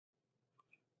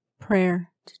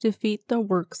Prayer to defeat the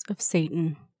works of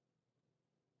Satan.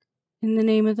 In the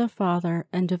name of the Father,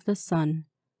 and of the Son,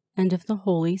 and of the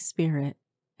Holy Spirit.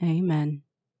 Amen.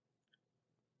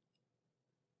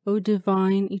 O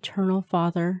divine, eternal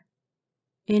Father,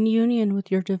 in union with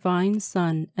your divine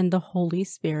Son and the Holy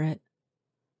Spirit,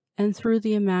 and through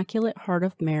the Immaculate Heart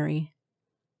of Mary,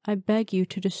 I beg you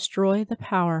to destroy the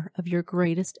power of your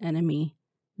greatest enemy,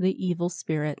 the evil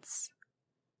spirits.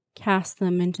 Cast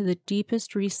them into the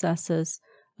deepest recesses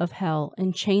of hell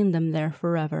and chain them there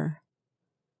forever.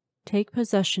 Take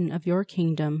possession of your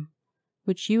kingdom,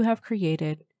 which you have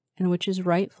created and which is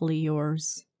rightfully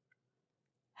yours.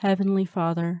 Heavenly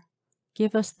Father,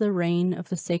 give us the reign of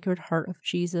the Sacred Heart of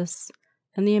Jesus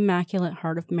and the Immaculate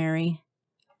Heart of Mary.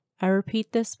 I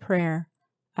repeat this prayer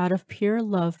out of pure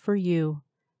love for you,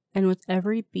 and with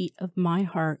every beat of my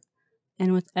heart,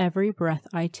 and with every breath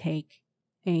I take.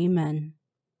 Amen.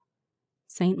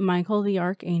 Saint Michael the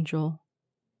Archangel,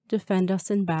 defend us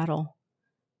in battle.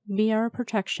 Be our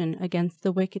protection against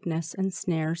the wickedness and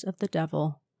snares of the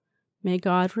devil. May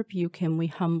God rebuke him, we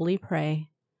humbly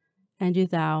pray. And do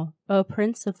thou, O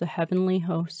Prince of the heavenly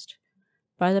host,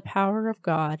 by the power of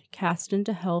God, cast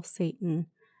into hell Satan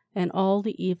and all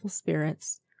the evil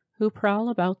spirits who prowl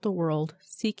about the world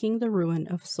seeking the ruin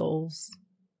of souls.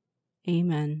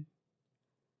 Amen.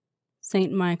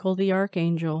 Saint Michael the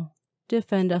Archangel,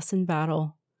 defend us in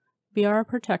battle. Be our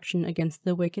protection against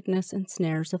the wickedness and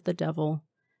snares of the devil.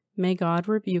 May God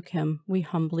rebuke him, we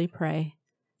humbly pray.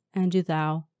 And do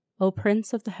thou, O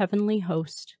Prince of the heavenly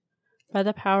host, by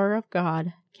the power of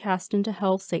God, cast into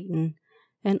hell Satan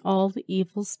and all the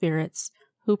evil spirits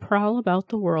who prowl about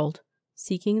the world,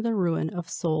 seeking the ruin of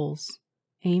souls.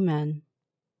 Amen.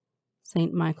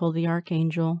 Saint Michael the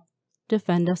Archangel,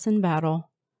 defend us in battle.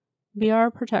 Be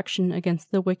our protection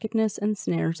against the wickedness and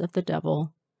snares of the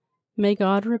devil. May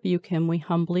God rebuke him, we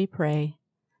humbly pray.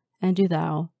 And do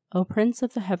thou, O Prince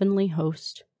of the heavenly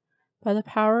host, by the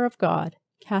power of God,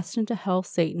 cast into hell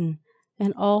Satan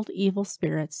and all the evil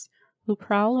spirits who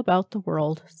prowl about the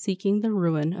world seeking the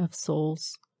ruin of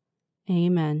souls.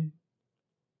 Amen.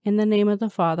 In the name of the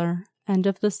Father, and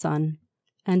of the Son,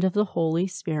 and of the Holy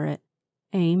Spirit.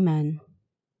 Amen.